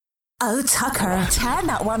Oh, Tucker, turn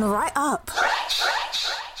that one right up.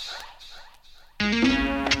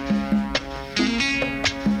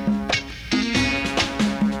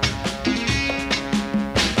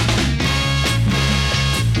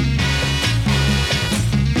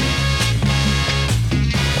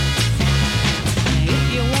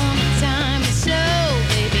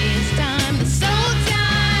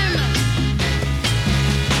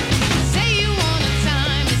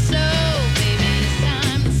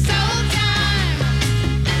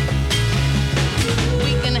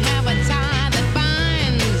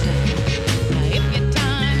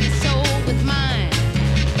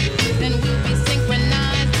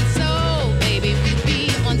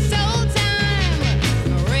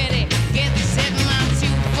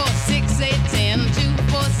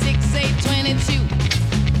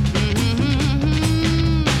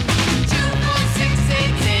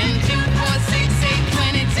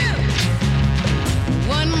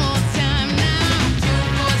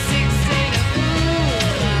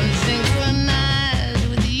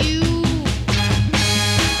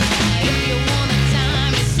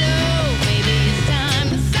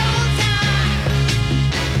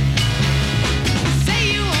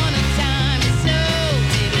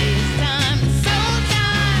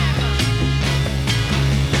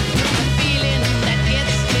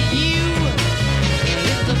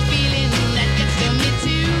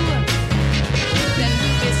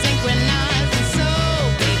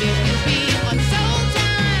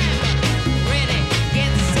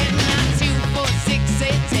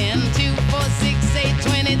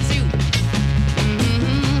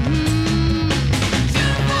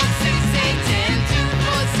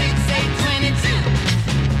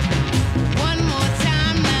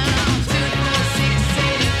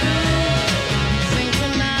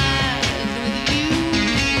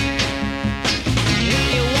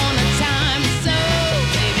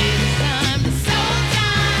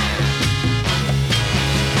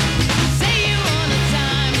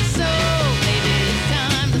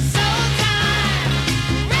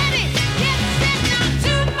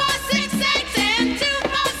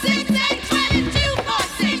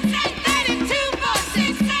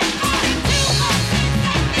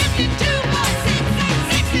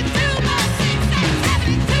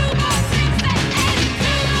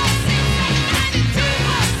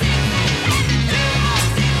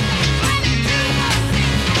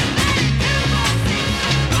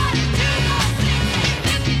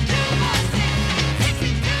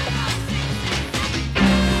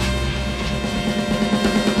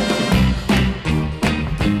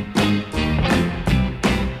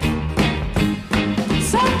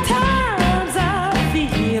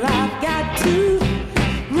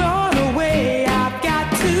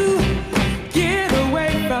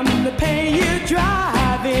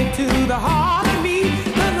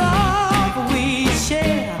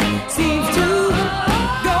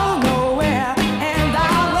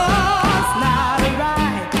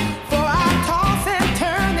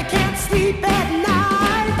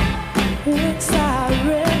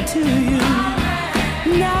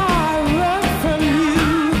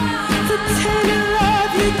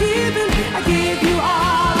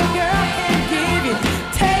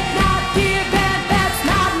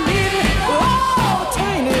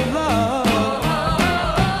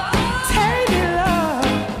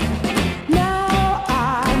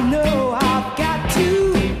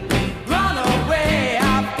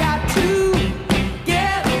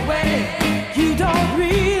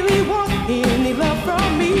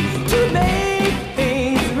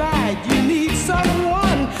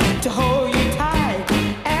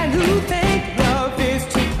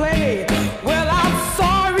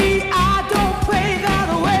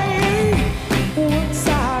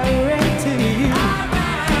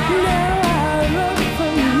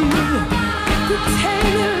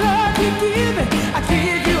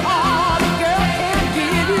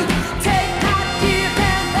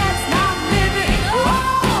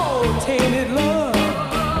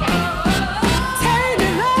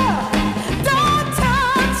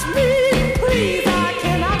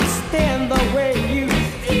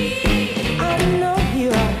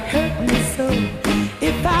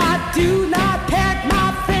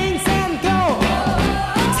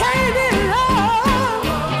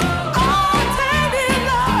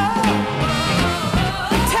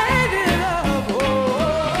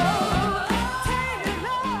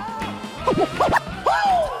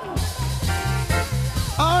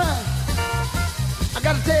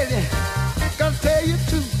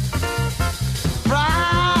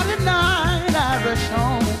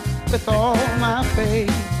 With all my faith,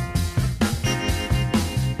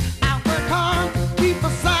 I work hard, keep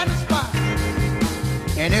us satisfied,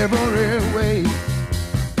 and every way.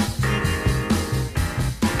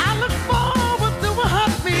 I look forward to a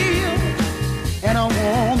hot meal and a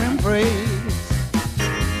warm embrace.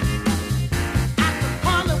 I can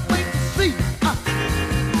hardly wait to see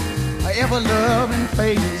her ever-loving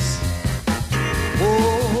face.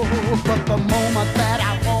 Oh, but the moment that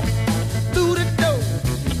I walk through the door,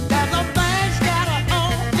 there's a bang scattered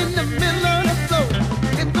all in the middle of the floor.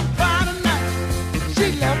 It's a Friday night, she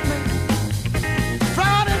left me.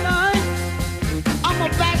 Friday night, I'm a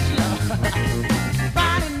bachelor.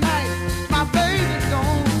 Friday night, my baby's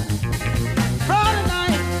gone. Friday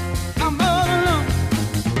night, I'm all alone.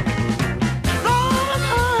 Friday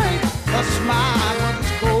night, her smile was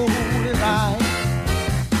as cold as ice.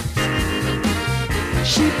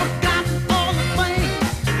 She forgot all the things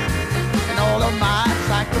and all of my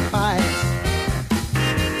sacrifice.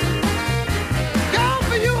 Girl,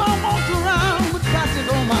 for you I walked around with patches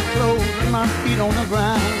on my clothes and my feet on the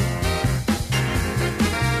ground.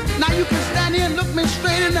 Now you can stand here and look me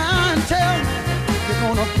straight in the eye and tell me you're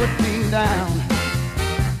gonna put me down.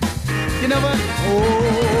 You never,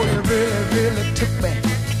 oh, you really, really took me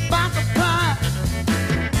by surprise.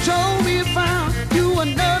 Told me you found you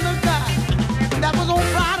another guy. That was on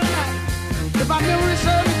Friday night, if my memory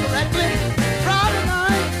serves me correctly. Friday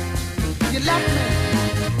night, you left me.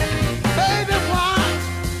 Baby, why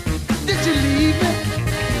did you leave me?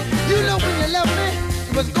 You know when you left me,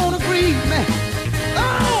 it was gonna grieve me.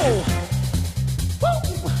 Oh,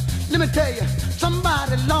 woo. Let me tell you,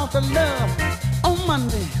 somebody lost a love on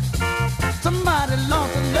Monday. Somebody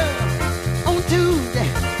lost a love on Tuesday,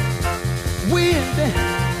 Wednesday,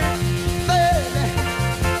 Thursday,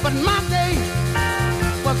 but my day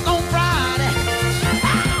was on Friday.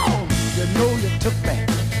 Oh, you know you took me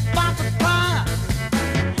by surprise.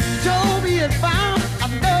 Told me you found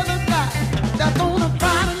another guy. That's on a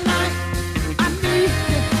Friday night. I need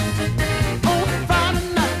you on a Friday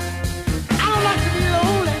night. I don't like to be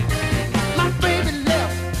lonely. My baby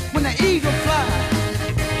left when the eagle flies.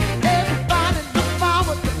 Everybody look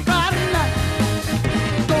forward to Friday night.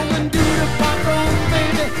 Go and do the pop on,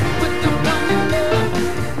 baby, with the running love.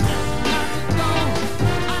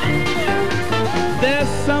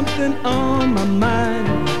 There's something on my mind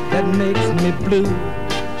that makes me blue.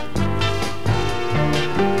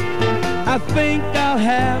 I think I'll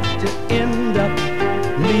have to end up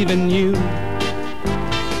leaving you.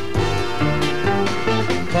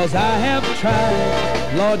 'Cause I have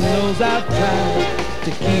tried, Lord knows I've tried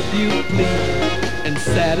to keep you pleased and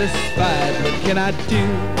satisfied. What can I do?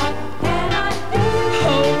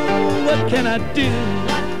 Oh, what can I do?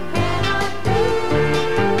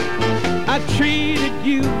 I treated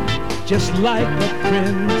you just like a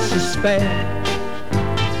princess fair.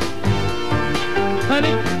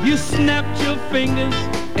 Honey, you snapped your fingers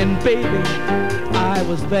and baby, I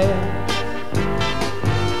was there.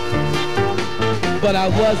 But I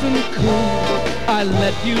wasn't cool, I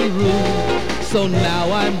let you rule. So now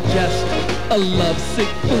I'm just a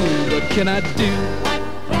lovesick fool. What can I do?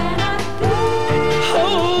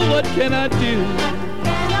 Oh, what can I do?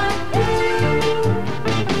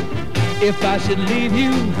 If I should leave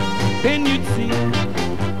you, then you'd see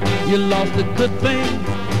you lost a good thing,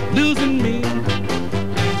 losing me.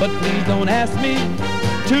 But please don't ask me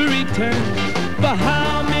to return. For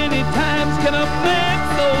how many times can a man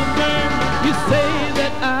so burn? You say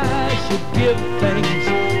that I should give things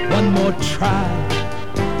one more try.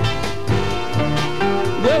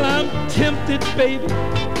 Well, I'm tempted, baby,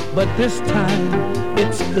 but this time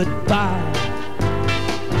it's goodbye.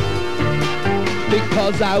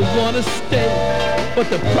 Because I wanna stay, but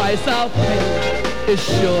the price I'll pay is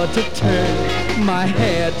sure to turn my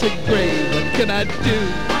hair to gray. What can I do?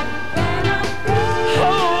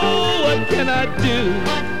 Oh, what can I do?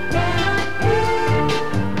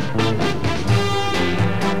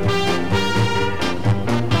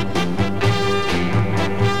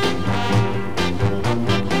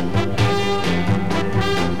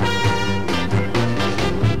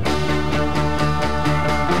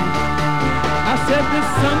 I said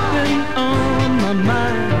there's something on my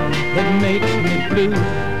mind that makes me blue.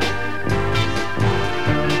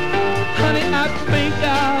 Honey, I think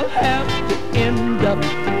I'll have to end up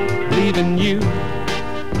leaving you.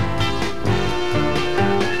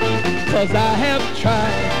 'Cause I have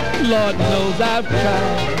tried, Lord knows I've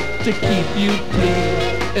tried to keep you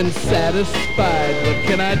pleased and satisfied. What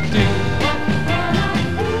can I do?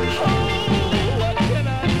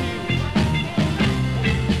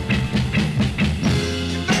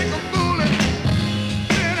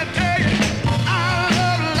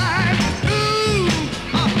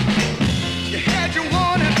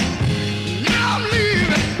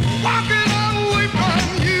 Walking away from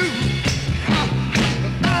you.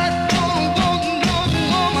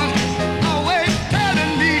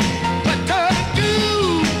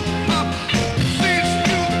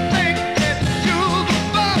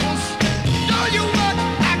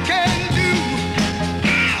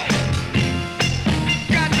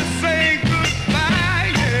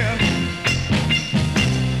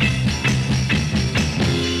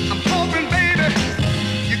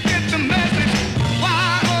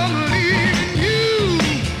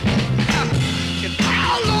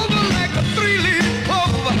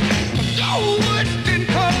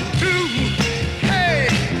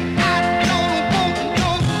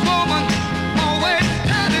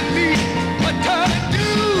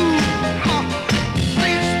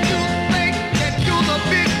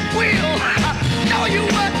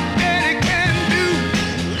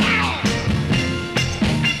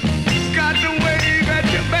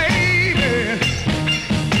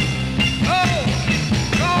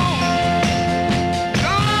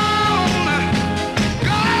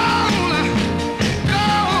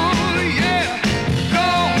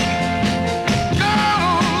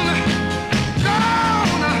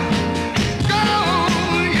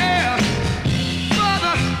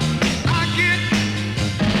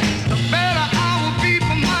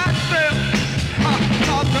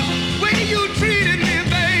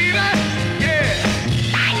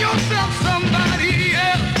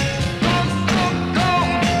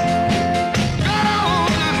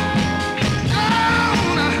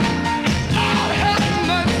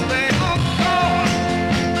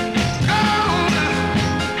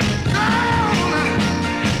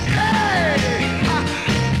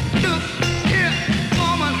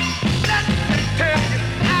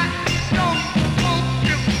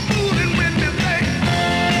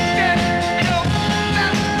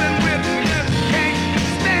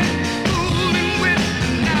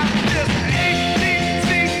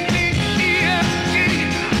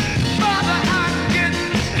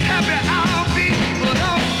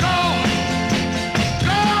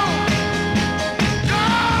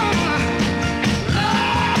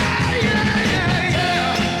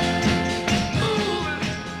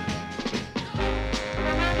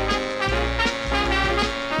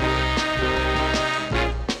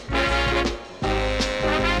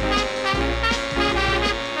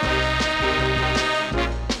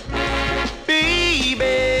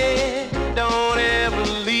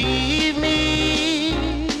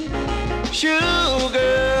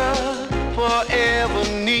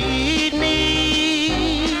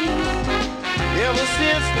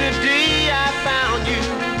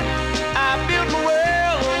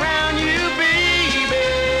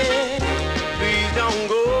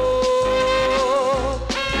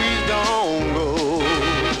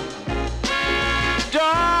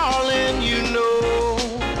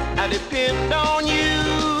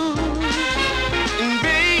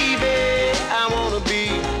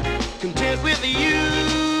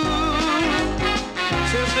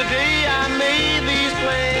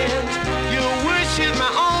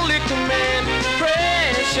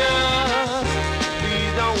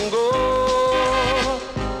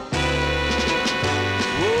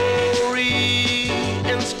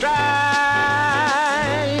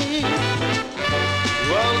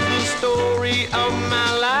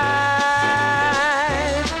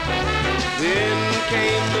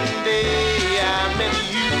 came the day I met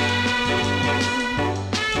you.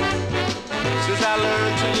 Since I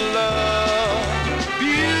learned to love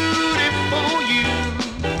beautiful you,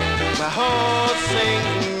 my heart sings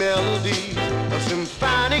a melody, a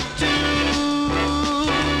symphonic tune.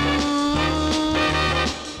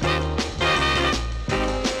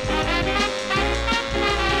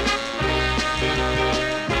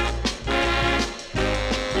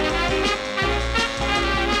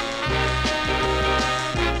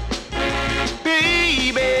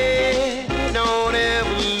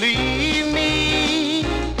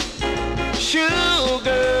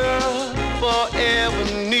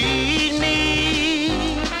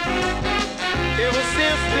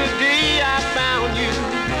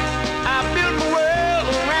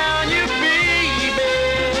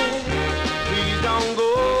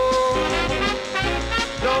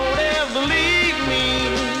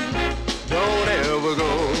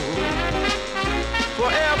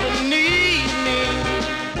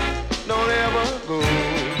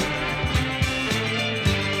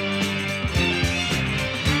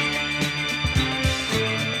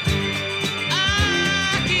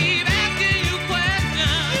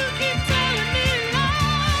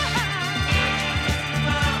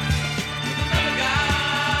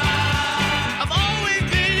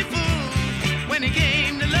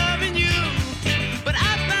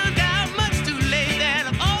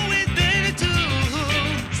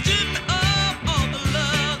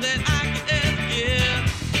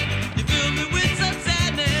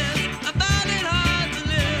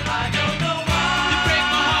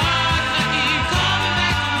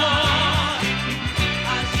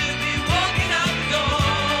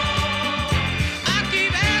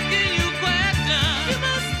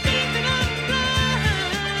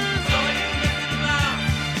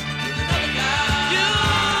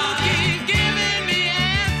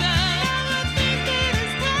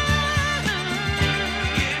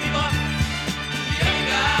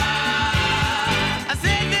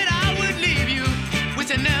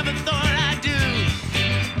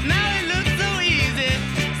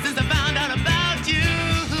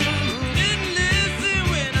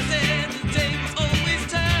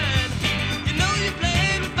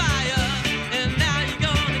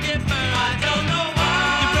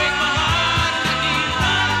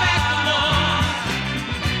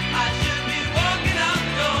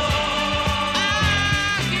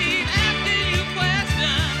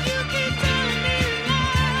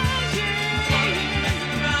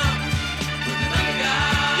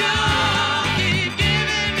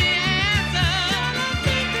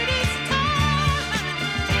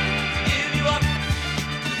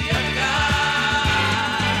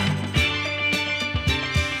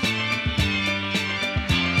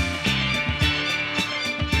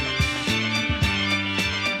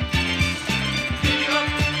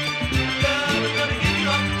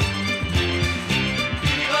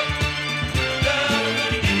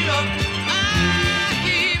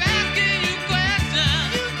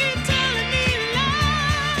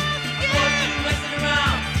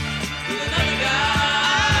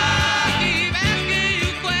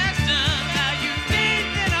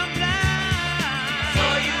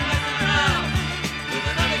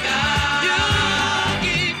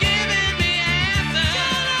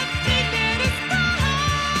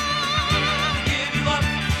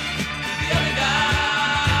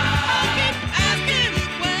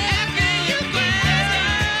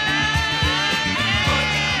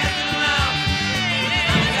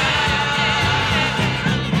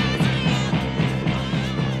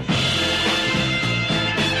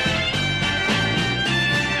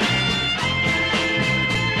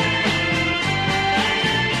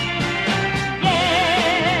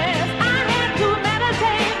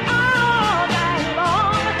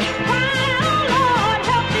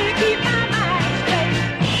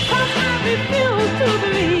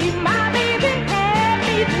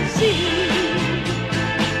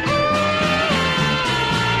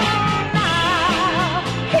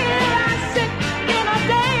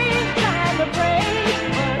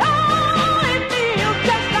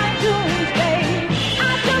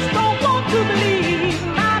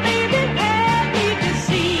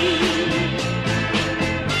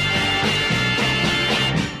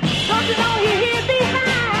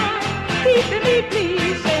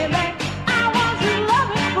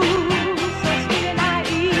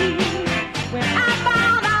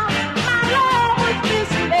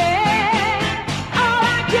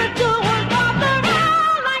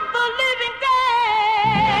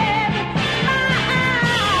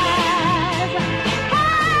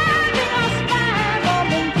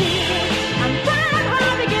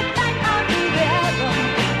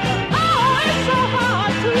 So hard.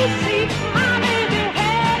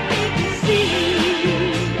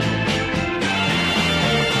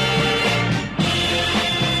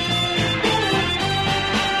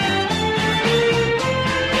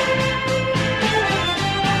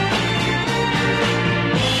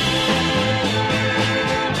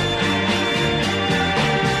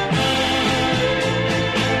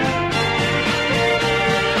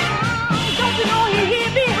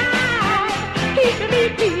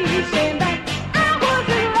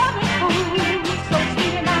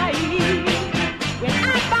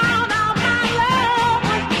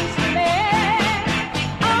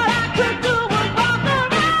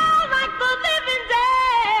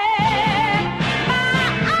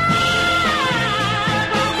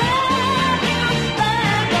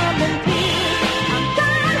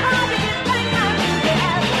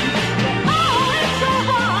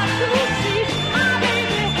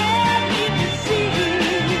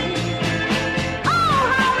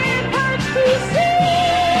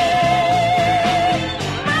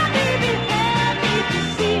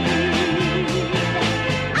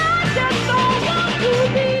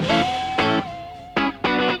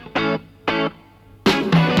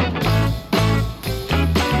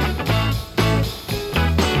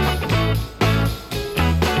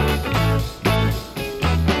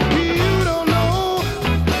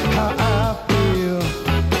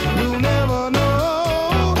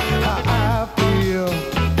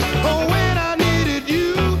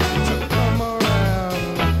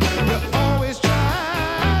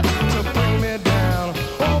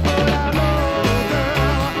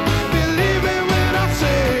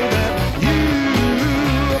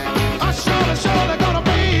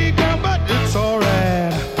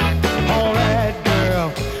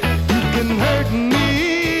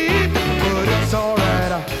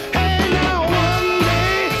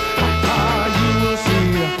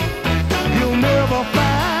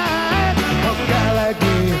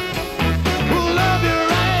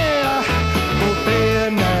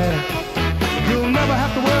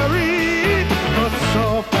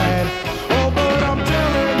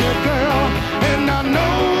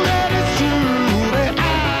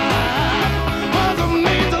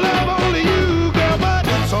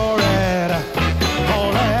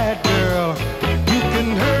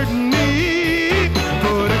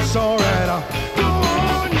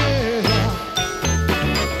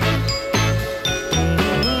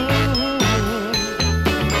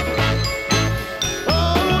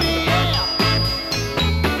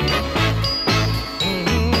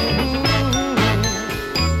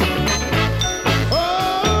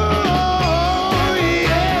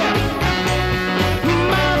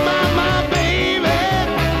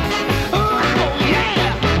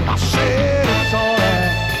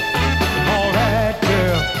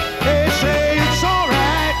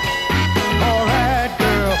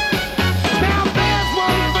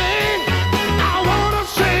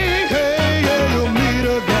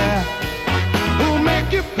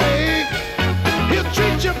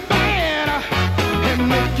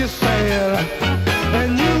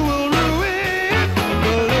 and you will ruin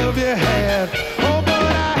the love you had. Oh, but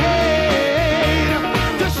I hate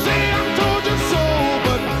to say I told you so,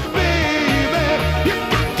 but baby, you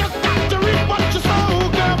got to reap what you sow,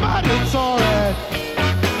 girl. But it's alright,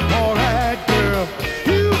 girl.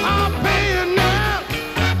 You are paying now,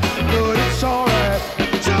 but it's alright.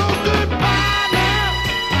 So goodbye now,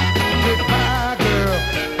 goodbye, girl.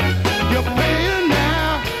 You're paying now,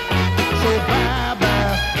 so bye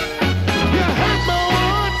bye. You hurt me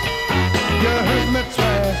once, you hurt me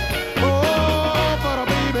twice. Oh, but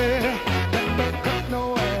baby, that don't cut no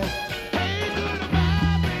ass. Hey,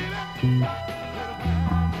 goodbye, baby.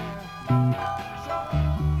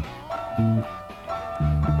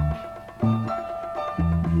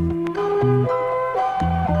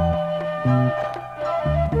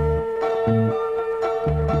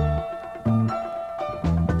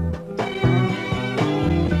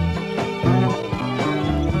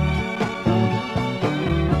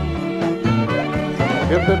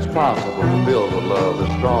 If it's possible to build a love as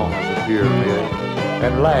strong as a pyramid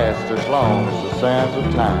and last as long as the sands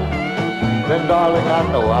of time, then darling, I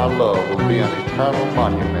know our love will be an eternal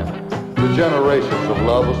monument to generations of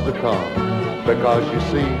lovers to come. Because you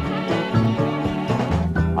see,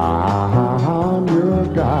 I'm your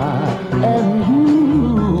guy and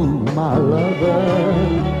you my lover.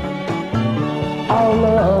 Our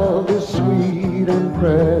love is sweet and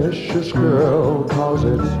precious, girl, 'cause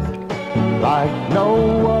it's like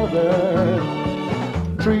no other.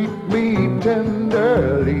 Treat me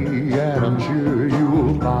tenderly and I'm sure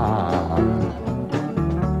you'll find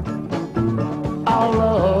our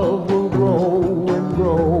love will grow and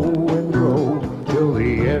grow and grow till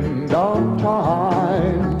the end of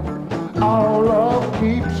time. Our love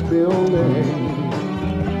keeps building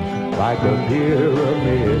like a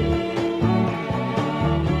pyramid.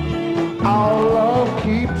 Our love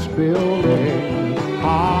keeps building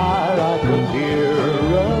high like a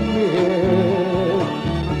pyramid.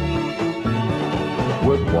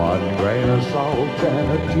 With one grain of salt and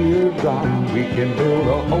a teardrop, we can build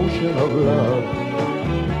an ocean of love.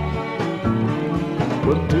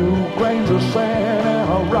 With 2 grains of sand and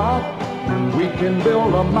a rock, we can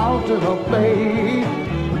build a mountain of faith.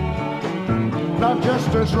 Not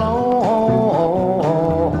just as long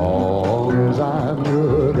as I'm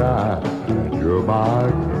your guy and you're my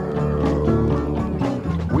girl.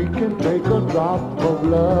 We can take a drop of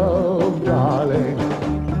love, darling,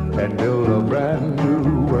 and build a brand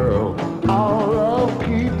new world. Our love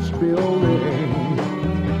keeps building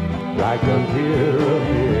like a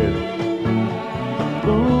pyramid.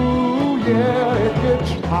 Ooh, yeah, it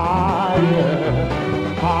gets higher,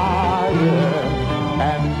 higher,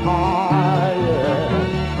 and higher.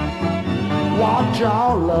 Watch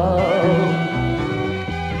our love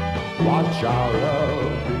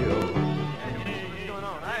build.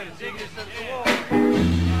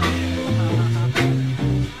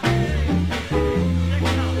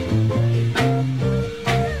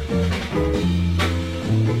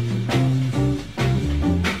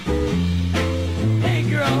 Hey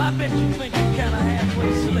girl, I bet you think you're kinda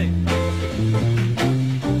halfway slick.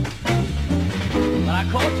 But I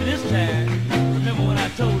caught you this time. Remember when I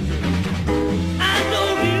told you? I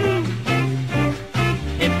told you,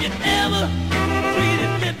 if you ever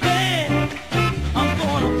treated me bad, I'm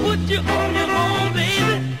gonna put you on your own,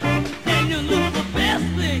 baby, and you'll lose the best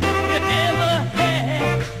thing you ever had.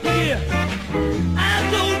 Yeah, I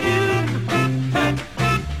told you,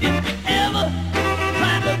 if you ever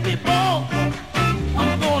try to be boss,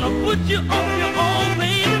 I'm gonna put you on your own,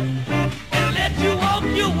 baby, and let you walk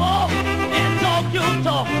your walk and talk your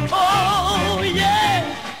talk. Oh yeah,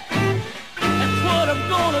 that's what I'm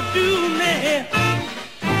gonna do now.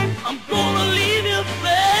 I'm gonna leave you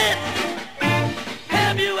flat.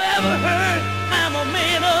 Have you ever heard I'm a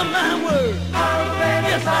man of my word?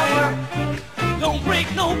 Yes, I am. Don't break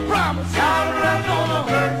no promise. Gonna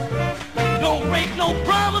hurt. Don't break no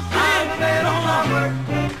promise. Gonna hurt.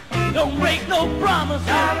 Don't break no promise.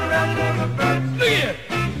 Look here.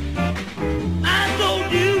 I told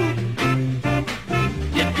you,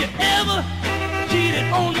 if you ever cheated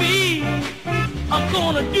on me, I'm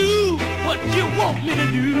gonna do what you want me to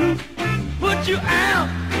do. Put you out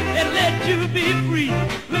and let you be free.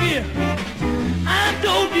 Look here. I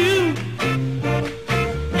told you,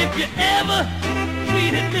 if you ever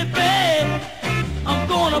treated me bad, I'm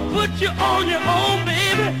gonna put you on your own,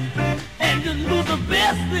 baby, and just lose the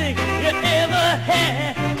best thing you ever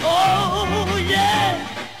had. Oh yeah,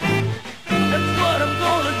 that's what I'm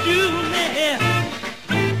gonna do now.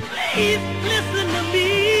 Please listen to me,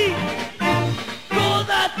 'cause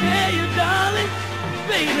I tell you, darling,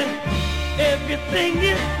 baby, if you everything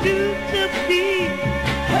you do to me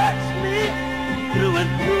hurts me through and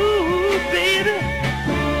through, baby.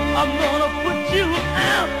 I'm gonna put you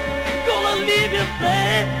out, gonna leave you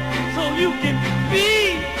there so you can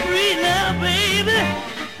be free now, baby.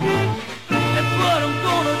 That's what I'm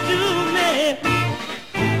gonna do now.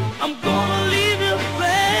 I'm gonna leave you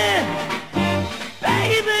there,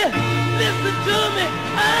 baby. Listen to me,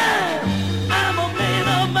 I'm a man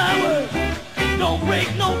of my word. Don't break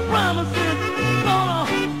no promises, no, no.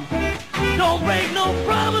 Don't break no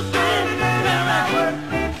promises,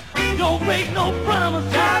 don't break no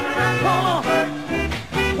promises, hold on.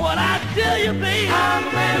 What I tell you, baby,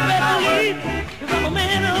 you better believe, 'cause I'm a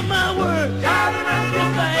man of my word. Yes,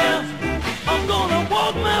 I am. I'm gonna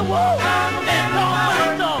walk my walk and talk my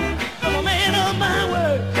talk. I'm a man of my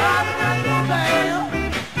word. Yes, I am.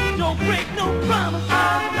 Don't break no promises,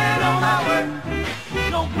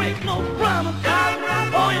 don't break no promises.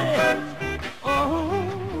 Oh yeah. Oh,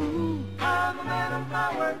 I'm a man of my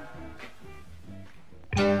word.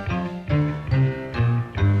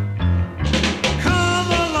 Come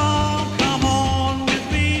along, come on with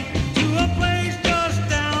me to a place just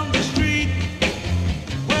down the street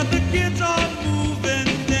where the kids are moving,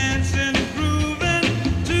 dancing, grooving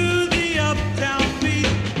to the uptown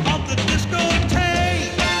beat of the discotheque.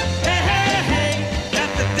 Hey, hey, hey, at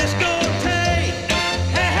the discotheque.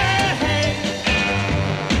 Hey, hey, hey.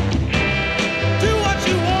 Do what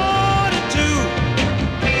you want to do.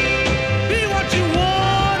 Be what you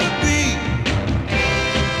want to be.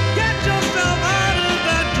 Get yourself out of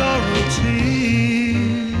that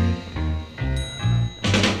routine.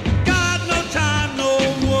 Got no time, no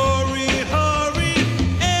worry, hurry.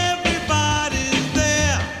 Everybody's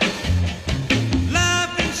there,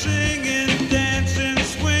 laughing, singing, dancing,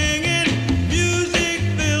 swinging. Music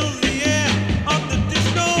fills the air of the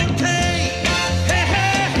discotheque. Hey,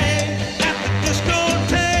 hey, hey, at the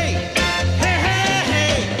discotheque. Hey, hey,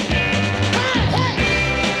 hey.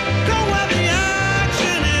 Go where the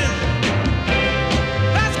action is.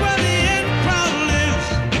 That's where the in crowd lives.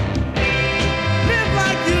 Live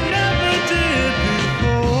like you never did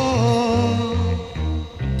before.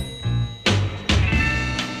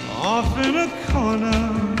 Off in a corner,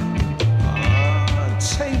 a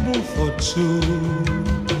table for two.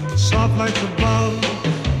 Soft like the bow,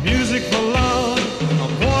 music for love. A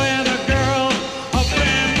boy and a girl, a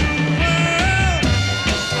brand new world.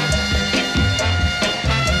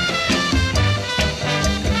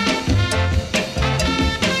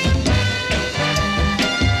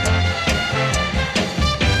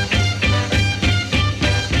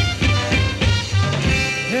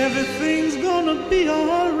 Everything's gonna be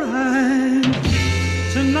alright.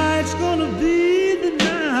 Tonight's gonna be the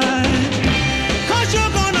night. 'Cause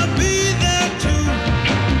you're gonna be there too.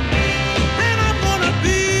 And I'm gonna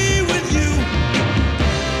be with you.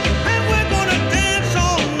 And we're gonna dance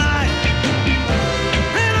all night.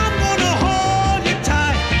 And I'm gonna hold you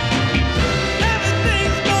tight.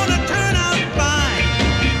 Everything's gonna turn out fine.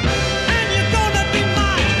 And you're gonna be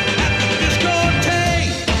mine at the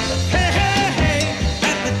discotheque. Hey, hey, hey,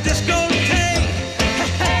 at the discotheque.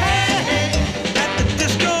 Hey, hey, hey, at the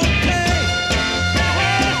discotheque. Hey,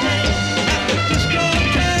 hey, hey, at the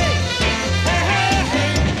discotheque. Hey, hey,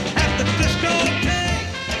 hey, at the discotheque.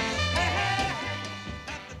 Hey, hey,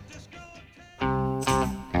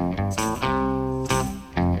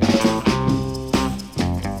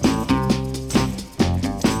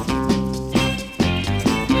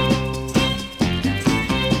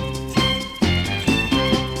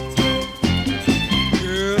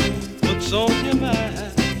 Girl, what's on your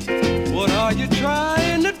mind? What are you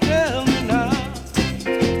trying to tell me now?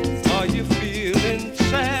 Are you feeling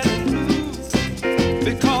sad and blue?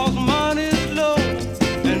 Because money's low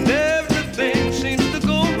and everything seems to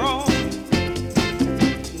go wrong.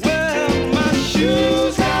 Well, my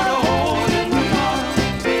shoes got a hole in the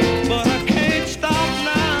bottom, but I can't stop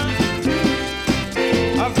now.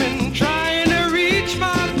 I've been trying to reach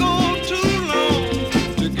my goal too long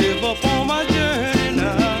to give up on my journey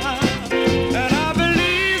now. And I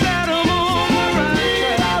believe that I'm on the right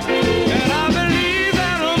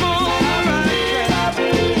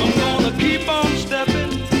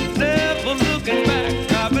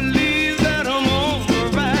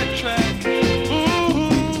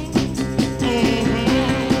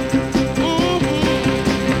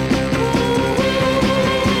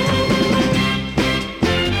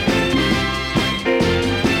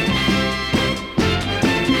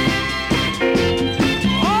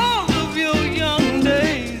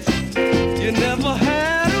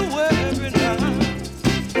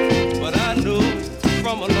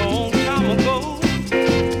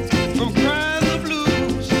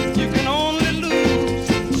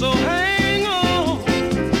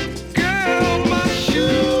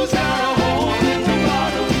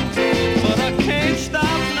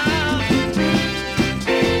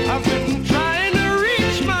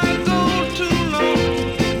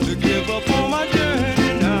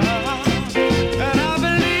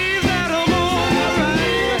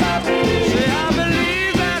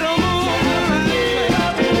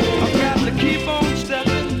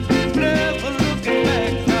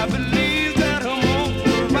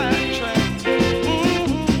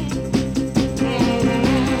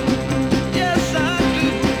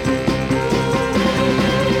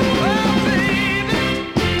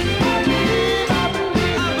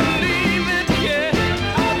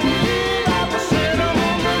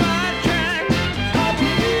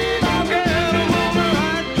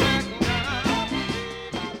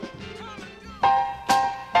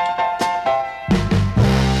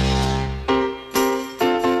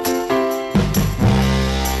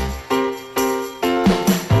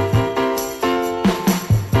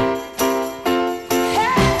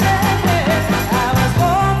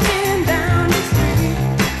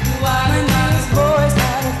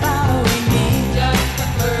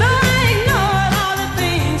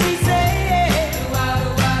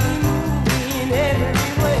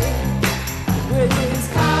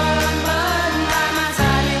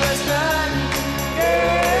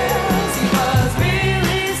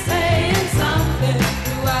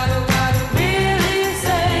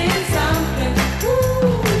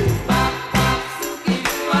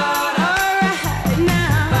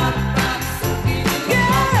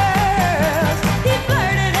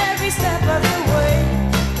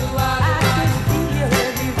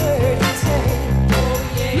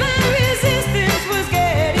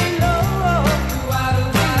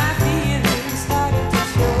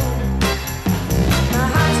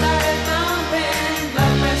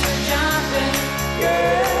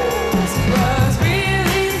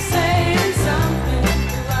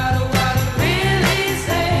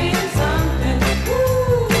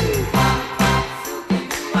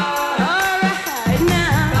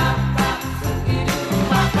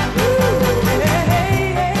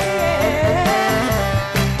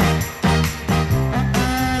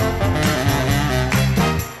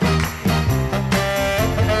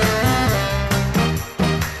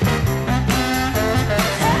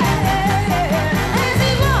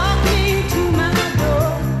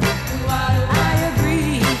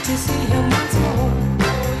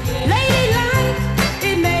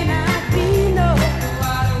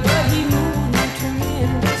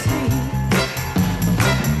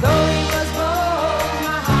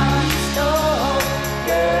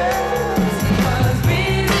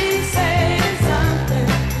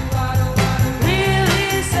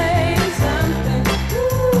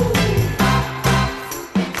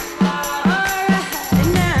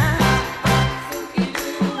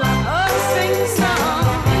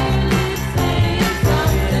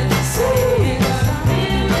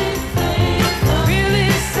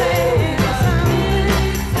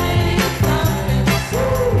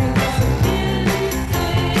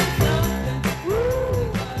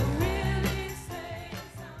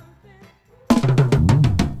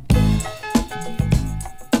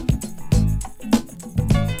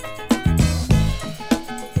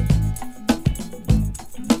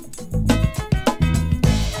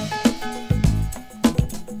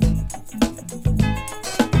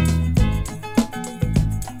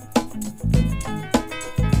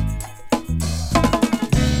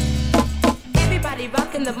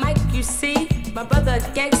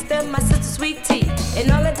the gangster, my sister Sweet Tea.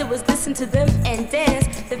 And all I did was listen to them and dance.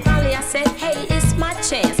 Then finally I said, hey, it's my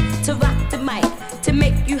chance to rock the mic, to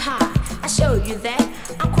make you high. I show you that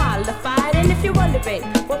I'm qualified. And if you're wondering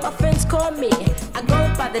what my friends call me, I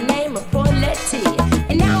go by the name of Paulette T.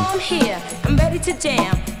 And now I'm here, I'm ready to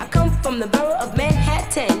jam. I come from the borough of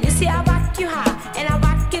Manhattan. You see, I rock you high and I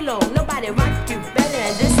rock you low. Nobody rock you better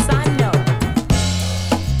than this, I know.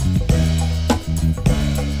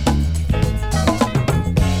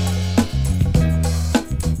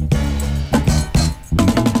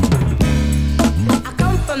 I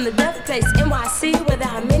come from the birthplace NYC, where there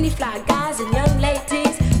are many fly guys and young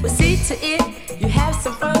ladies. Well, see to it, you have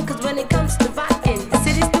some fun, cause when it comes to rockin', the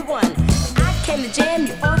city's the one. I came to jam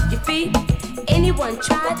you off your feet. Anyone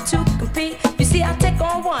try to compete? You see, I'll take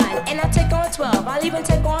on 1 and I'll take on 12. I'll even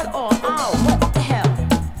take on all. Oh, what the hell?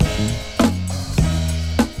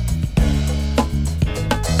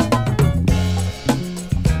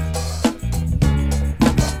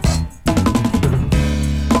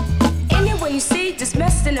 Anyone you see just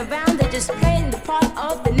messing around, they're just playing the part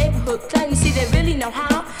of the neighborhood clown. You see, they really know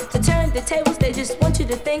how to turn the tables. They just want you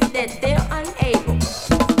to think that they're unable.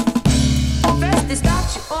 First they start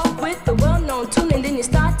you off with the well-known tune, and then you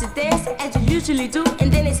start to dance as you usually do,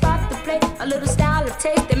 and then they start to play a little style of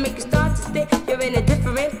taste that make you start to think you're in a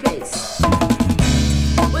different place.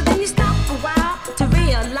 Well, then you stop a while to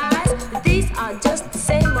realize that these are just the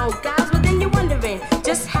same old guys. Well, then you're wondering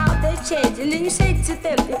just how they change, and then you say to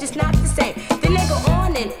them they're just not the same. Then they go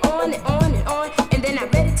on and on and on and on, and they're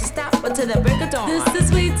not ready to stop until the break of dawn. This is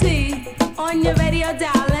Sweet Tea on your radio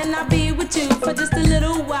dial, and I'll be with you for just a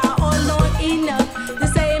little while, or long enough to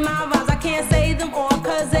say my rhymes. I can't say them all,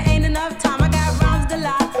 cause there ain't enough time. I got rhymes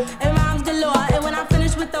galore and rhymes galore, and when I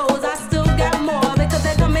finish with those, I still got more, because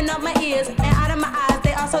they're coming up my ears and out of my eyes.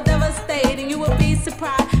 They are so devastating, you will be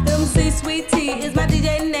surprised. MC Sweet Tea is my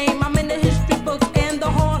DJ name. I'm in the history books and the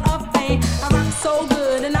Hall of Fame. I rock so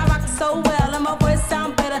good and I rock so well, and my voice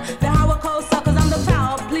sound better than Howard Cosell, cause I'm the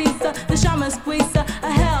power pleaser, the shaman squeezer,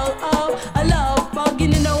 a hell of a love bug.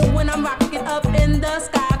 And you know when I'm rocking up in the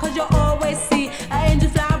sky, cause you'll always see an angel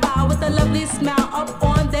fly by with a lovely smile up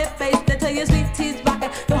on their face. They tell you Sweet Tea's rocking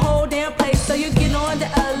the whole damn place. So you get on the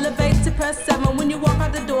elevator, press 7. When you walk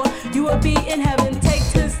out the door, you will be in heaven. Take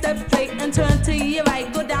 10 steps straight and turn to your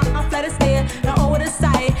right. Go down a flight of stairs and over the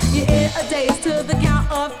side. You're in a daze to the count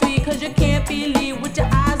of 3, cause you can't believe what your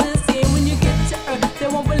eyes are seeing. When you get to earth, they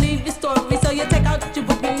won't believe your story. So you take out your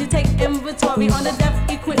book and you take inventory on the deaf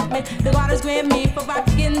equipment the God has granted me for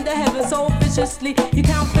rocking the heavens so viciously. You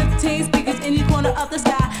count 15 speakers in each corner of the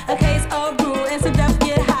sky, a case of brew and some deaf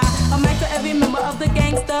get high. A mic for every member of the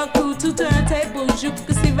gangster crew, 2 turntables you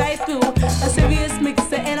can see right through, a serious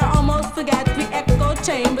mixer, and I almost forgot 3 echo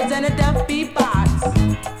chambers and a deaf beatbox.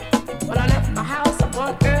 When I left my house on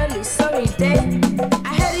one early sunny day,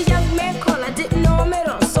 I had a young man call, I didn't know him at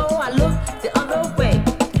all, so I looked the other way.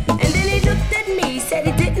 And then he looked at me, said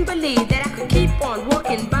he didn't believe that I could keep on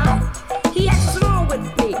walking by. He asked what's wrong with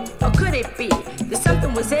me, or could it be that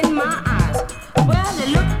something was in my eyes? Well, I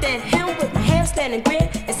looked at him with my hair standing grin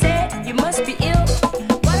and said, you must be ill.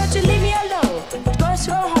 Why don't you leave me alone? Go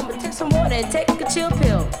straight home and take some water and take a chill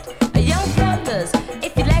pill. Young fellas,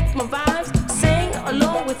 if you like my rhymes, sing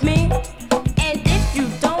along with me. And if you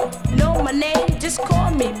don't know my name, just call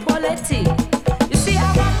me Paulette T. You see,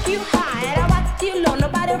 I rock you high and I rock you low.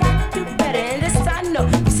 Nobody rock you better, and this I know.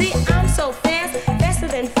 You see, I'm so fast, faster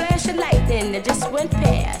than flash of lightning that just went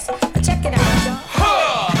past. Check it out, y'all.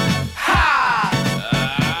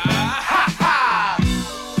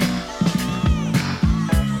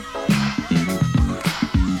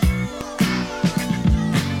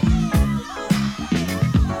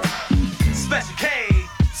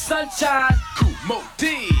 Sunshine, Kumo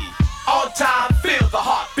D. All time, feel the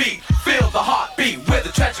heartbeat. Feel the heartbeat. We're the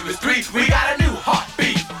treacherous 3. We got a new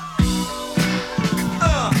heartbeat.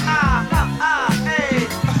 Hey.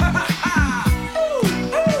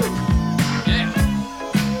 Yeah.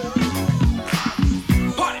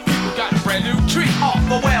 Party people got a brand new treat. Off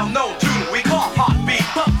a well-known tune we call Heartbeat.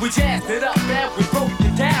 But we jazzed it up and we broke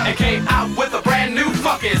it down and came out with a brand new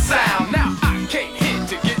fucking sound. Now I came here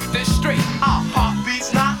to get this straight. Our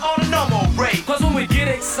heartbeat's not on a normal rate, cause when we get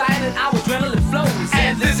excited, our adrenaline flows.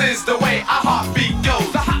 And this is the way our heartbeat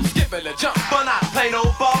goes. The hop, skip, and the jump, but not play no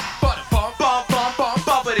bump. But a bump, bump, bump, bump,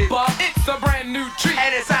 bumpity bump. It's a brand new treat,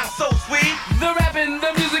 and it sounds so sweet. The rap and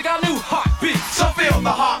the music, our new heartbeat. So feel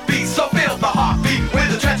the heartbeat, so feel the heartbeat. With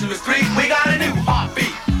the treacherous 3, we got a new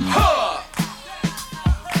heartbeat. Huh!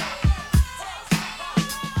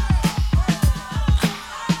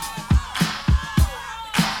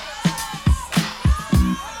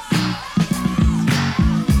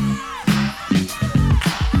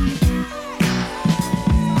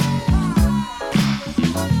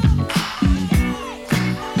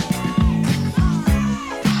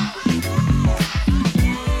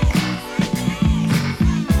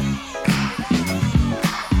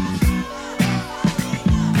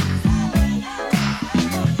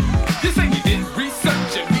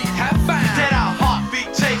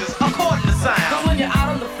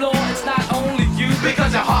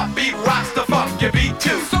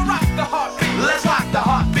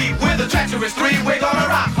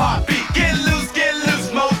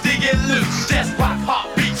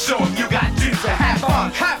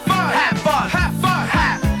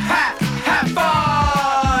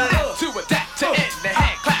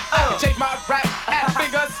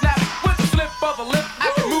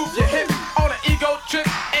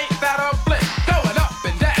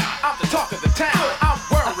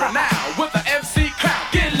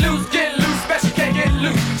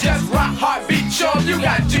 loose. Just rock, heartbeat, show 'em you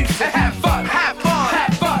got juice and have fun, have fun,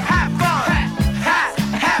 have fun, have fun,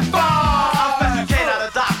 have fun. I'm educated, not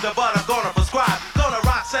a doctor, but I'm gonna prescribe. Gonna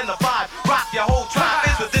rock, send the vibe, rock your whole tribe.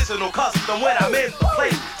 It's traditional custom when I'm in the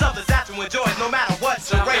place. Something that you enjoy no matter what's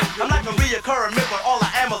your race. I'm like a reoccurring myth, but all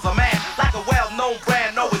I am is a man. Like a well-known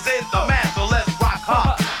brand, always in demand. So let's rock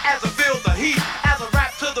hard as I feel the heat. As I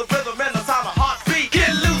rap to the rhythm and the sound of heartbeat.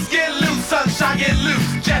 Get loose, sunshine, get loose.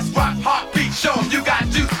 Just rock, heartbeat, show 'em you got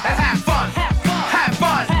juice and have fun, have fun, have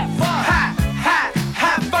fun,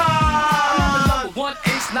 have fun. Number one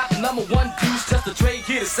ace, not the number one deuce. Just a trade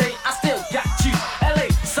here to say I still got juice. LA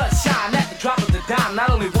sunshine at the drop of the dime. Not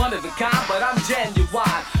only one of a kind, but I'm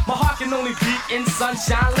genuine. My heart can only beat in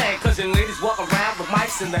sunshine land. Cause young ladies walk around with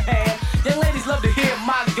mics in their hand. Young ladies love to hear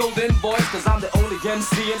my golden voice. Cause I'm the only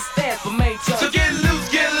MC and stand for major. So get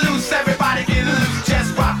loose, everybody get loose.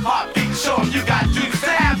 Just rock, heartbeat, show 'em you got juice.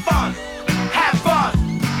 Say have fun, have fun,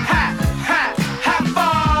 have fun.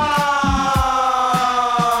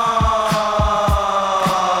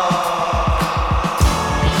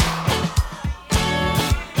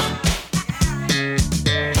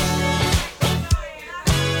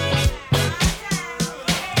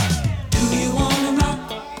 Do you wanna rock?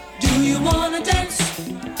 Do you wanna dance?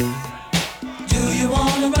 Do you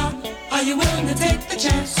wanna rock? Are you willing to take the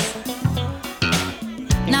chance?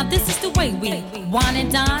 Now this is the way we wine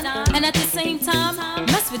and dine, and at the same time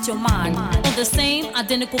mess with your mind on the same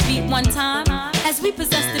identical beat one time. As we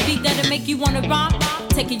possess the beat that'll make you wanna rock,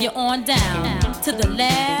 taking you on down to the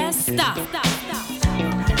last stop.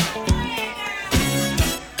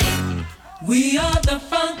 We are the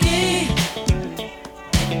funky.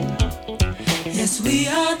 Yes, we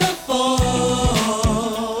are the four.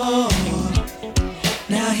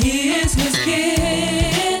 Now here's Miss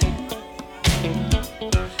Kid.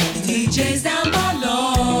 The DJ's down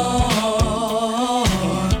below.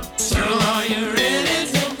 So are you ready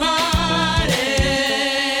to party?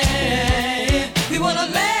 We wanna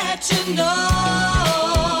let you know.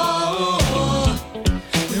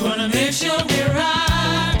 We wanna make sure we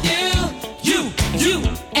rock you,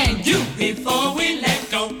 and you before we let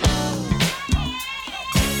go.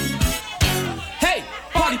 Hey,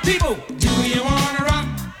 party people! Do you wanna rock?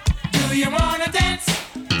 Do you wanna dance?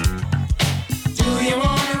 Do you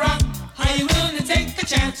wanna rock? Are you willing to take a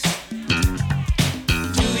chance?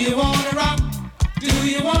 Do you wanna rock? Do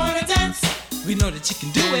you wanna dance? We know that you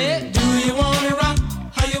can do it. Do you wanna rock?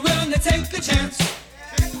 Are you willing to take a chance?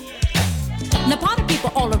 Now party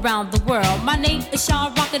people all around the world. My name is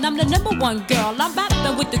Shaw Rock and I'm the number one girl. I'm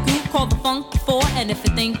rapping with the group called the Funky Four. And if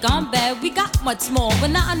you think I'm bad, we got much more.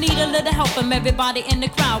 But now I need a little help from everybody in the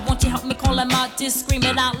crowd. Won't you help me call them out? Just scream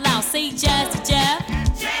it out loud. Say Jazzy Jeff.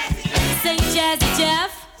 Say Jazzy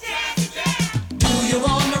Jeff. Do you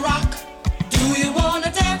wanna rock? Do you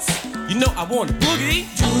wanna dance? You know I want a boogie.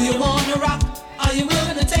 Do you wanna rock? Are you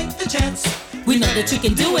willing to take the chance? We know that you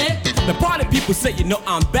can do it. The party people say you know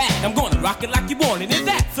I'm back. I'm gonna rock it like you want it, and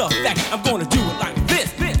that's a fact. I'm gonna do it like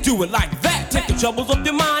this, do it like that. Take the troubles off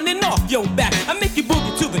your mind and off your back. I make you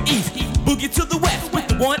boogie to the east, boogie to the west, with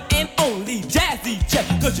the one and only Jazzy Jeff.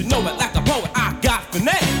 Cause you know it like a poet, I got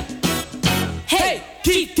finesse. Hey,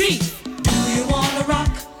 Keith. Do you wanna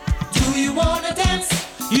rock? Do you wanna dance?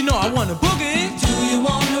 You know I wanna boogie. Do you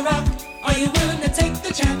wanna rock? Are you willing to take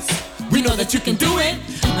the chance? We know that you can do it.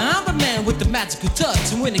 I'm the man with the magical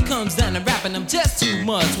touch, and when it comes down to rapping, I'm just too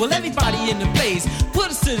much. Well, everybody in the place, put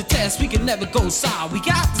us to the test. We can never go sour. We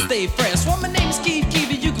got to stay fresh. Well, my name is Keith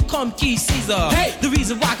Keever. You can call me Keith Caesar. Hey, the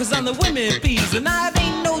reason why, cause I'm the women bees, and I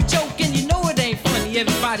ain't no joke, and you know it ain't funny.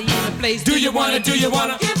 Everybody in the place, do you wanna? Get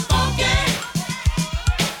funky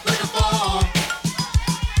with the four.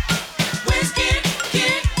 Where's Kid?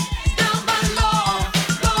 It's down by the law.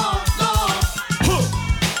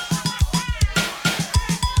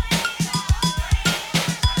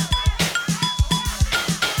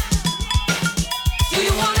 Do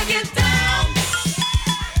you wanna get down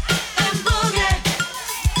and boogie?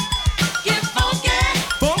 Get funky.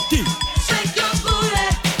 Shake your booty,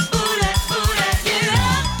 get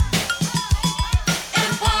up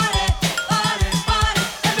and party.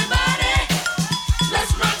 Everybody,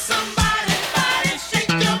 let's rock somebody,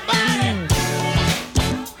 shake your body.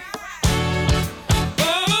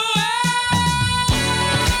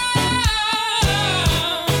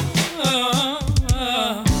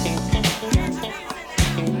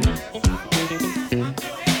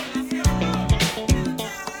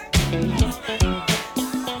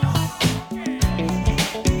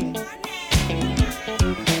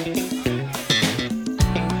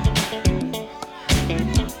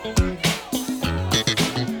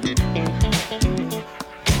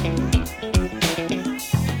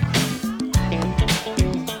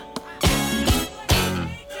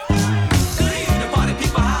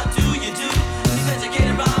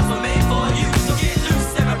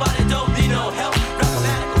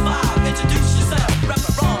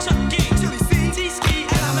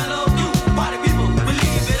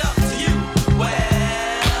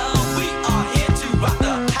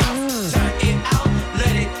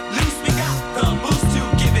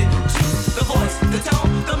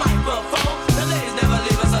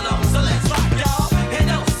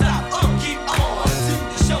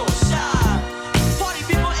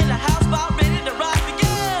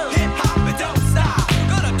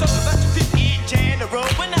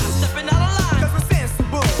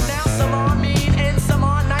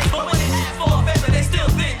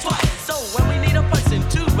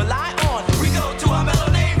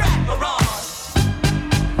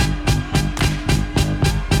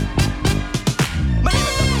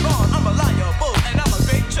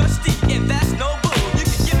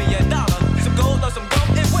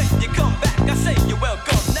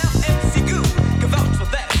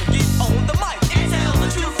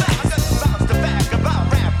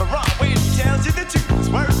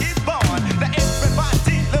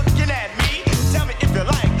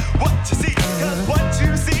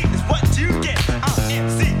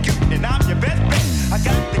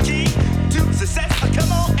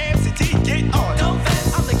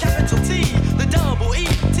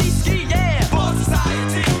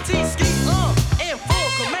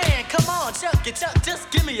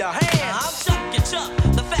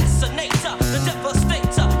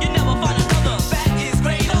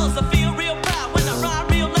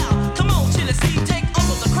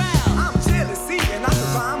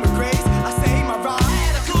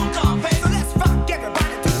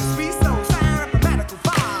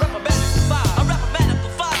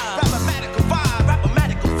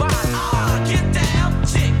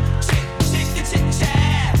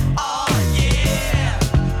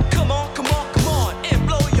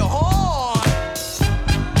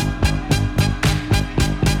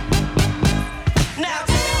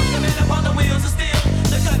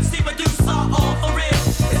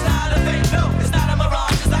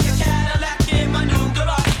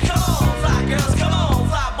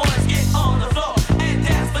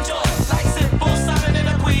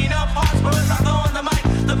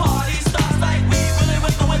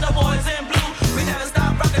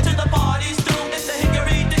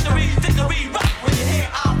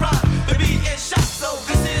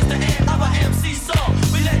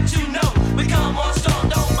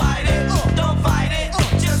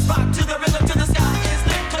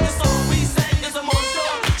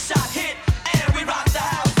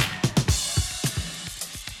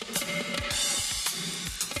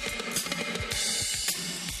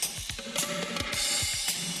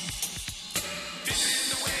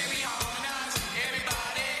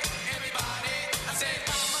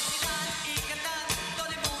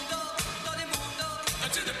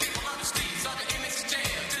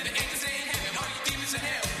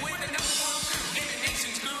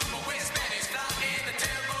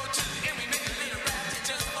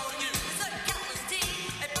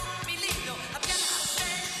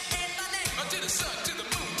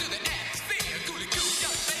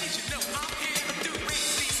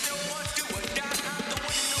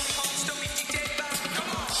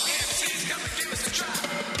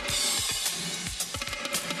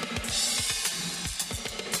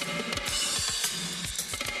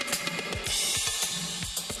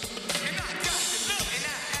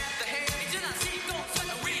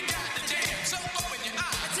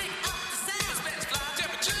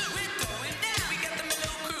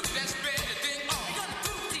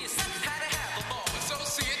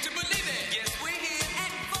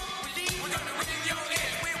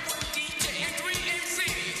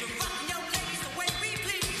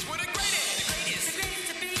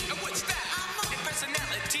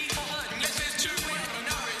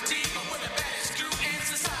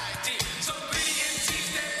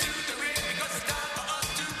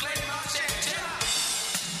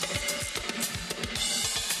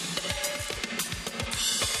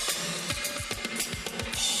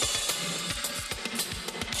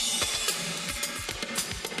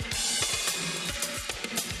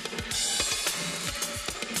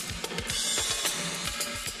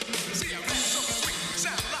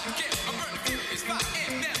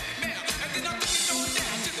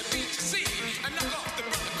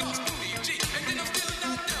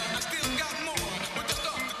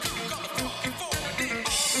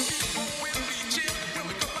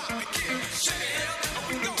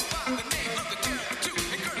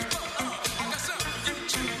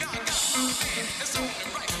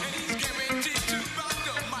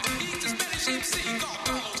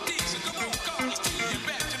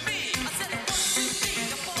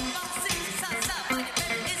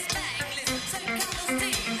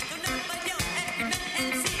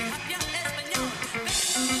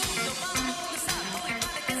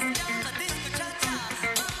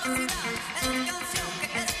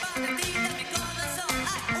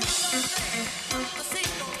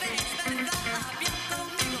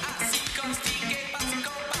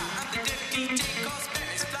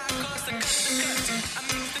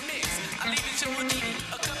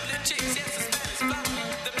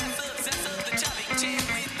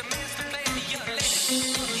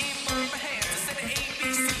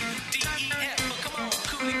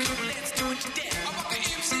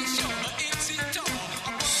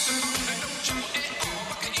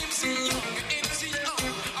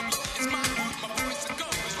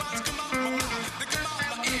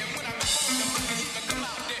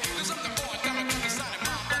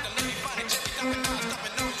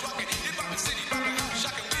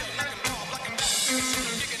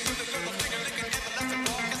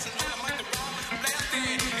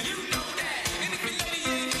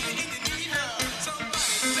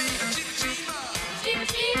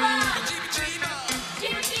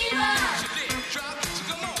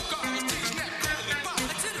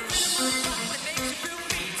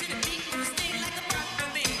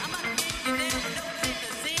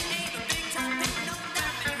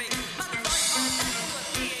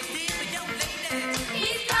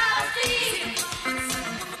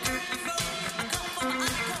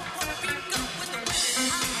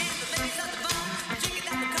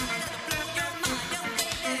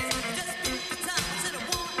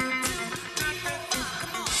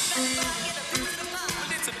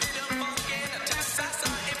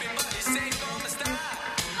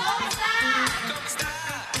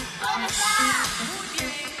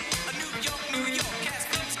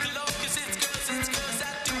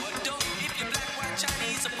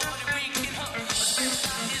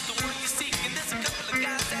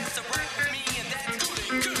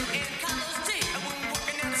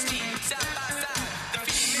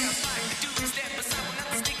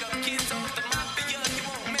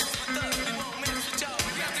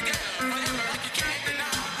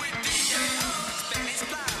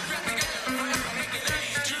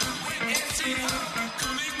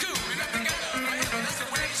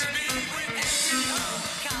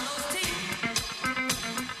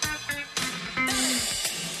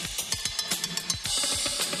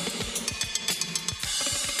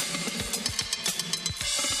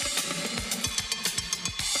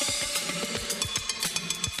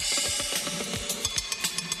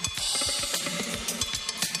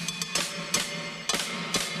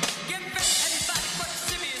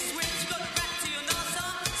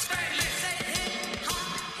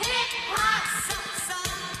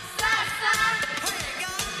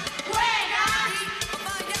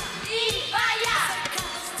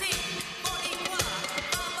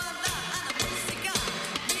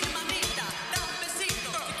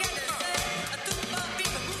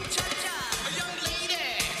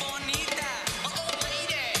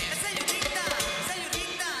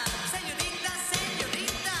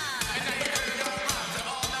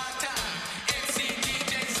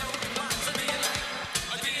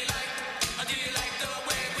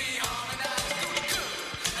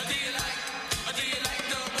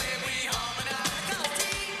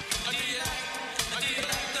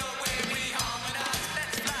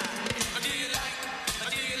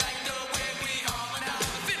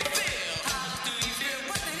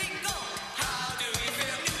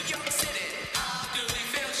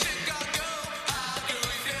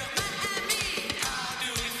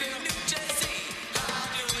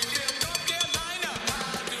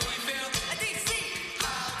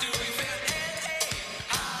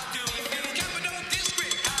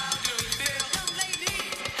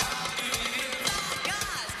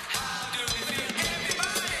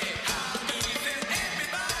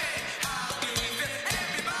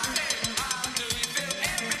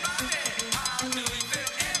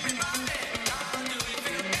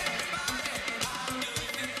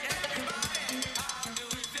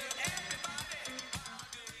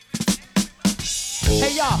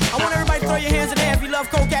 y'all, I want everybody to throw your hands in the air if you love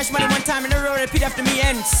cold cash money one time, and everybody repeat after me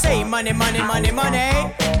and say money, money, money, money.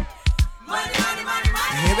 Money, money, money,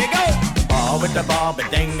 money. Here we go. Ball with the ball, but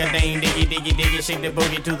ding a ding, diggy diggy diggy, shake the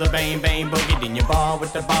boogie to the bang bang boogie. Then you ball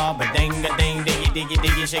with the ball, but ding a ding, diggy diggy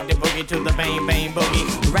diggy, shake the boogie to the bang bang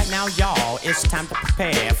boogie. Right now, y'all, it's time to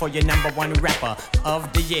prepare for your #1 rapper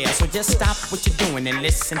of the year. So just stop what you're doing and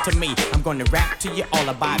listen to me. I'm gonna rap to you all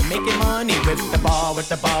about making money with the ball, but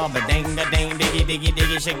ding a ding, diggy diggy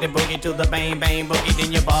diggy, shake the boogie to the bang bang boogie.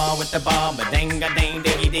 Then you ball with the ball, but ding a ding,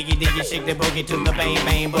 diggy diggy diggy, shake the boogie to the bang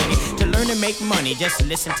bang boogie. To learn to make money, just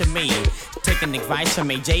listen to me. Taking advice from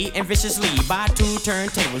AJ and Vicious Lee. Buy 2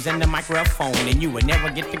 turntables and the microphone, and you will never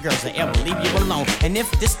get the girls that ever leave you alone. And if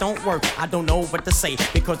this don't work, I don't know what to say,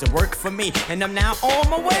 because it worked for me, and I'm now on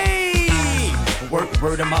my way.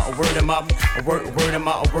 Word 'em up, word 'em up, word 'em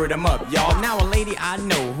up, word 'em up, y'all. Now a lady I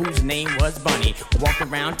know whose name was Bunny walked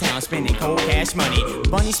around town spending cold cash money.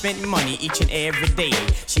 Bunny spent money each and every day.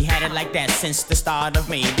 She had it like that since the start of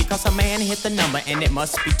May, because a man hit the number and it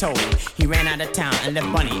must be told. He ran out of town and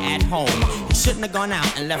left Bunny at home. He shouldn't have gone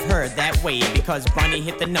out and left her that way, because Bunny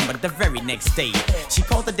hit the number the very next day. She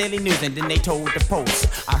called the Daily News and then they told the Post.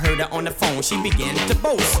 I heard her on the phone, she began to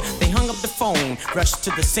boast. They hung up the phone, rushed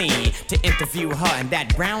to the scene to interview her in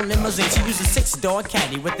that brown limousine. She used a 6-door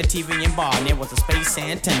caddy with the TV and bar, and there was a space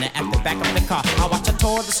antenna at the back of the car. I watched her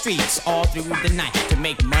tour the streets all through the night. To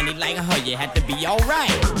make money like her, you had to be alright.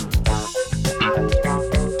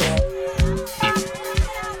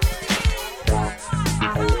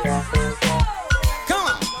 Come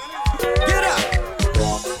on, get up.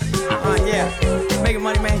 Yeah, making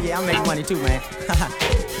money, man. Yeah, I'm making money too, man.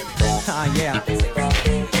 Yeah.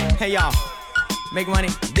 Hey, y'all. Make money,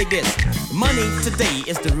 dig this. Money today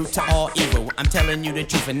is the root to all evil. I'm telling you the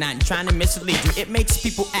truth and not trying to mislead you. It makes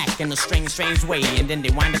people act in a strange way, and then they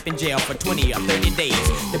wind up in jail for 20 or 30 days.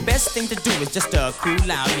 The best thing to do is just to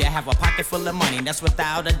cool out. You have a pocket full of money, that's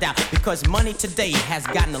without a doubt, because money today has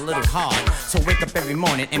gotten a little hard. So wake up every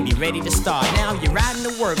morning and be ready to start. Now you're riding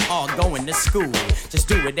to work or going to school. Just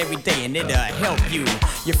do it every day and it'll help you.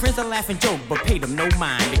 Your friends will laugh and joke, but pay them no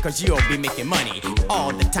mind, because you'll be making money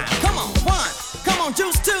all the time. Come on, one. Come on,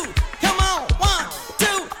 Juice 2. Come on, 1,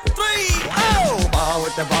 2, 3, oh! Ball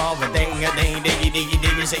with the ball, but ding a ding, diggy diggy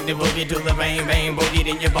diggy, shake the boogie to the bang bang boogie.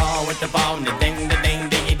 Then you ball with the ball, and the ding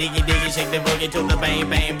diggy diggy diggy, shake the boogie to the bang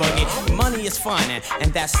bang boogie. Money is fun,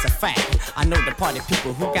 and that's a fact. I know the party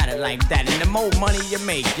people who got it like that. And the more money you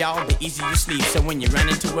make, y'all, the easier you sleep. So when you run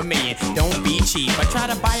into $1 million, don't be cheap. I try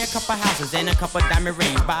to buy a couple houses and a couple diamond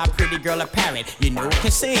rings. Buy a pretty girl a parrot, you know,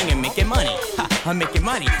 can sing and making money. Ha, I'm making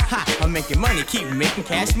money. Ha, I'm making money. Keep making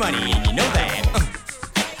cash money, and you know that.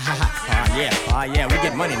 Yeah, we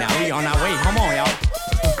get money now. We on our way. Come on, y'all.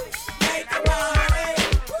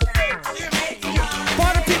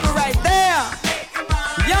 Party people right there.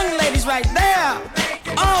 Young ladies right there.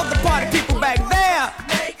 All the party people back there.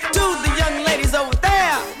 To the young ladies over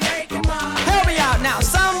there. Help me out now.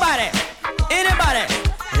 Somebody, anybody,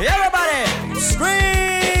 everybody, scream.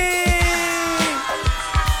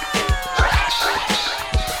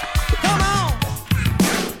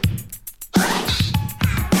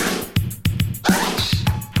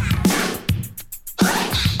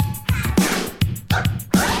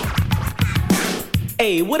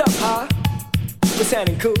 Hey, what up, huh? What's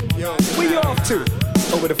happening, cool? Yo, where you off to?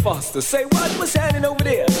 Over to Foster. Say what? What's happening over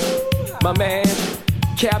there? My man,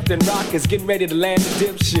 Captain Rock is getting ready to land the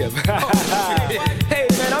dip ship. Hey,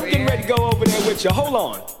 man, I'm getting ready to go over there with you. Hold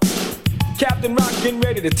on. Captain Rock getting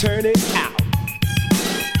ready to turn it out.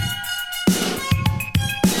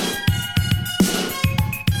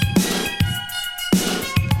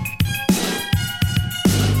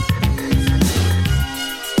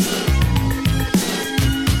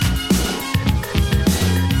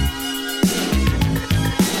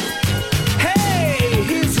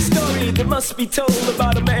 Must be told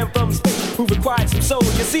about a man from space who required some soul.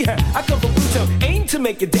 You see her, I come from Pluto, aim to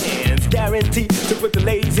make you dance, guaranteed to put the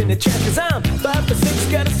ladies in the trance. Cause I'm 5 for 6,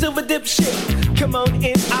 got a silver dip ship. Come on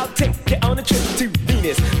in, I'll take you on a trip to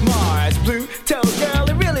Venus, Mars, Pluto. Girl,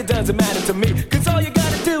 it really doesn't matter to me, cause all you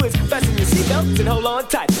gotta do is fasten your seatbelts and hold on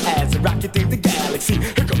tight as I rock you through the galaxy.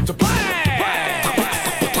 Here comes the blast!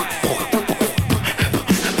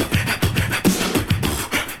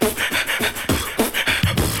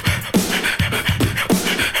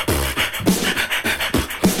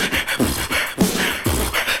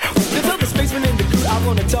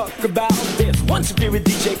 Talk about this one superior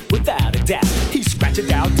DJ without a doubt. He scratch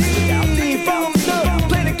it out deep,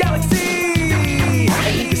 play the galaxy.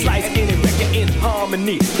 And he can slice any record in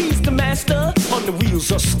harmony. He's the master on the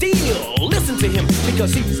wheels of steel. Listen to him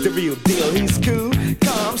because he's the real deal. He's cool,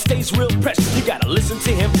 calm, plays real precious. You gotta listen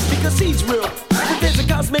to him because he's real. But there's a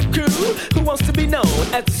cosmic crew who wants to be known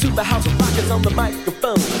as the super house of rockers on the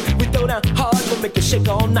microphone. We throw down hard, we'll make you shake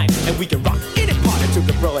all night, and we can rock any party to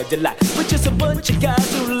the broad delight. We're just a bunch of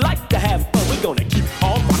guys who like to have fun. We're gonna keep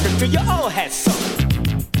on rocking till you all had some.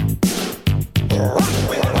 Rock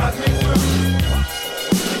with the cosmic crew.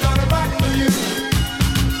 We're gonna rock for you.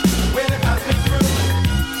 We're the cosmic crew.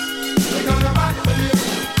 We're gonna rock for you.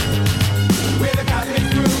 We're the cosmic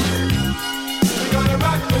crew. We're gonna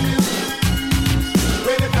rock for you.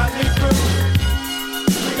 We're the cosmic crew.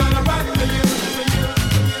 We're gonna rock for you.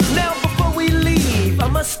 Now before we leave, I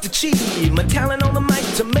must achieve my talent on the mic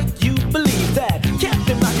to make you believe that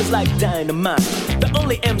Captain Rock is like dynamite. The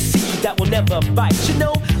only MC that will never bite. You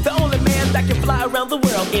know, the only man that can fly around the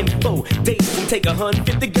world in 4 days and take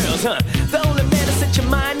 150 girls, huh? The only man to set your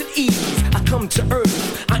mind at ease. I come to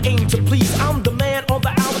earth, I aim to please. I'm the man on the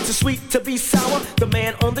hour, too sweet to be sour. The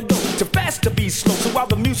man on the go, too fast to be slow. So while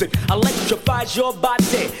the music electrifies your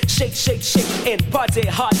body, shake, shake, shake, and party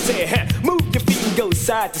hard. Move your feet and go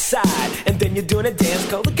side to side, and then you're doing a dance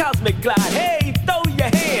called the Cosmic Glide. Hey, throw your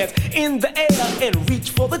hands in the air and reach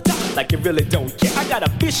for the top like you really don't care. I got a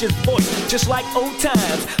vicious voice, just like old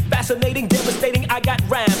times. Fascinating, devastating, I got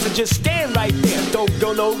rhymes. So just stand right there, don't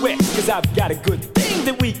go nowhere, cause I've got a good thing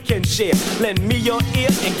that we can share. Lend me your ear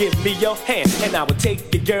and give me your hand, and I will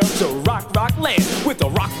take your girl to rock, rock land. With a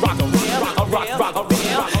rock, rock, a rock, a rock, rock, a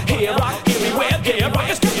rock, here, rock, everywhere, there, rock,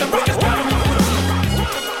 it's got the rock, it's got the rock.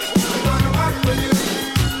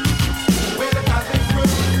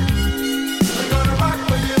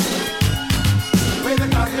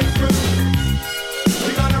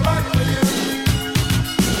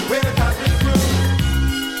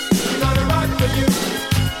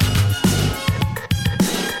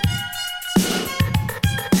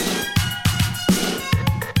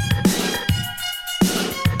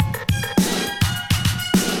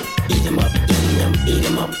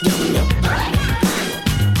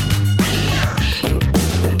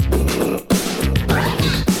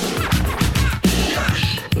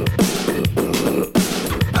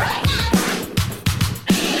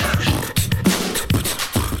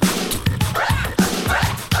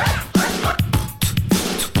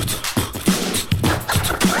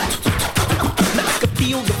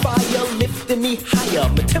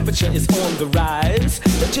 Is on the rise,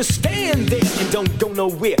 but just stand there and don't go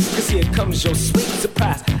nowhere, cause here comes your sweet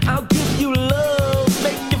surprise. I'll give you love,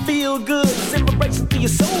 make you feel good, send vibrations to your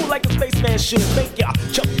soul like a spaceman should, make you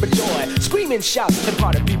jump for joy, scream and shout, and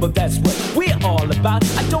party people, that's what we're all about.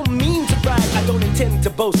 I don't mean to brag, I don't intend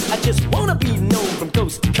to boast, I just wanna be known from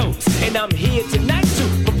coast to coast, and I'm here tonight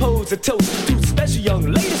to propose a toast to special young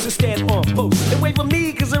ladies who stand on post and wait for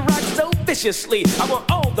me, cause I rock so viciously. I want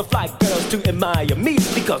all the fly girls to admire me,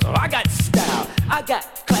 because I got style, I got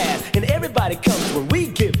class, and everybody comes when we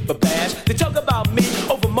give a bash. They talk about me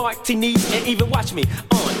over martinis and even watch me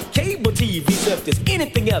on cable TV. So if there's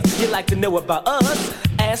anything else you'd like to know about us,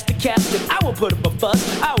 ask the captain, I will put up a fuss.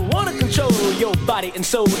 I wanna control your body and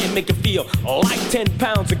soul and make you feel like 10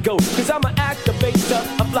 pounds of gold, cause I'm an activator,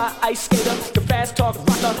 a fly ice skater, the fast talk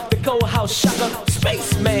rocker, the cold house shocker,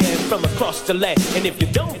 spaceman from across the land. And if you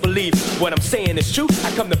don't believe what I'm saying is true,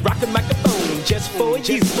 I come to rock the microphone just for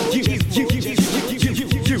you.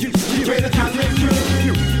 We're the cosmic crew.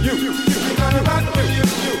 We're gonna rock for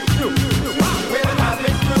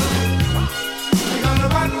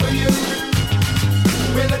you.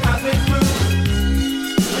 We're the cosmic crew.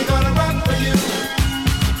 We're gonna rock for you. We're the cosmic crew. We're gonna rock for you.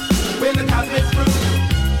 We're the cosmic crew.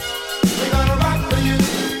 We're gonna rock for you.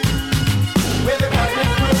 We're the cosmic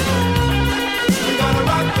crew. We're gonna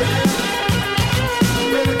rock for you.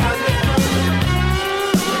 We're the cosmic crew.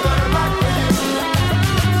 We're gonna rock for you.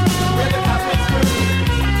 We're the cosmic crew. We're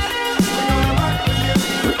gonna rock for you. We're the cosmic crew. We're gonna rock for you.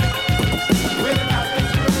 We're the cosmic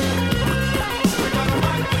crew. We're gonna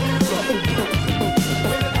rock for you.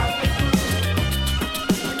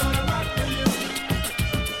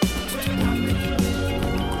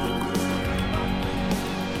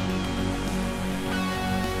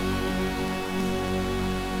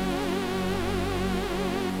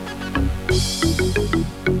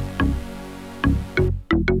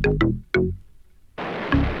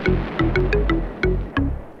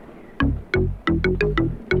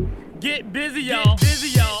 Get busy, y'all.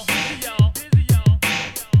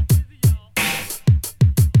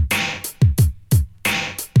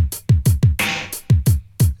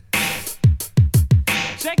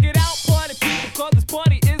 Check it out, party people, cause this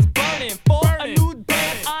party is burning. For a new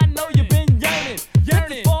dance, I know you've been yearning.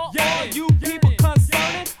 This is for all you people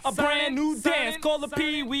concerning a brand new dance called the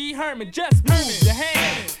Pee Wee Herman. Just move your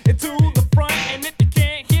hand into the front, and if you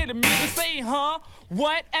can't hear the music, say, huh?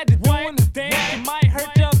 What? glad you're doing this dance. You might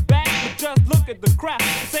hurt your back, but just look at the crowd.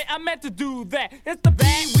 Say I meant to do that. It's the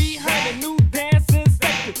Pee Wee Herman new dance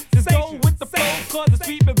sensation. Just go with the flow, cause it's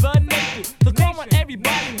sweeping the nation. So come on,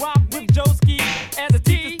 everybody, rock with Joeski as a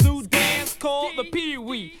teacher's new dance called the Pee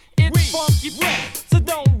Wee. It's funky fresh, so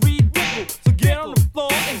don't ridicule. So get on the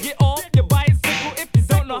floor and get off your bicycle. If you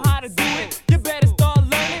don't know how to do it, you better start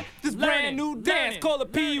learning this brand new dance called the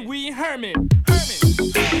Pee Wee Herman.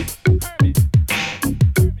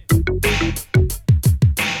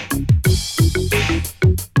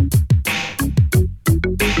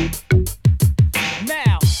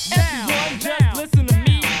 Now, everyone just listen to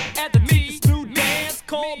me at the teacher's new dance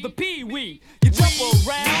called the Pee Wee. You jump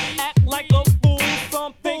around, act like a fool.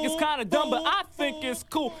 Some think it's kinda dumb, but I think it's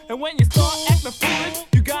cool. And when you start acting foolish,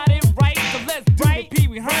 you got it right. So let's do the Pee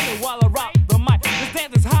Wee Herman while I rock the mic. This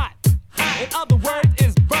dance is hot. In other words,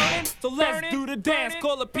 it's burning. So let's do the dance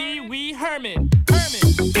called the Pee Wee Herman.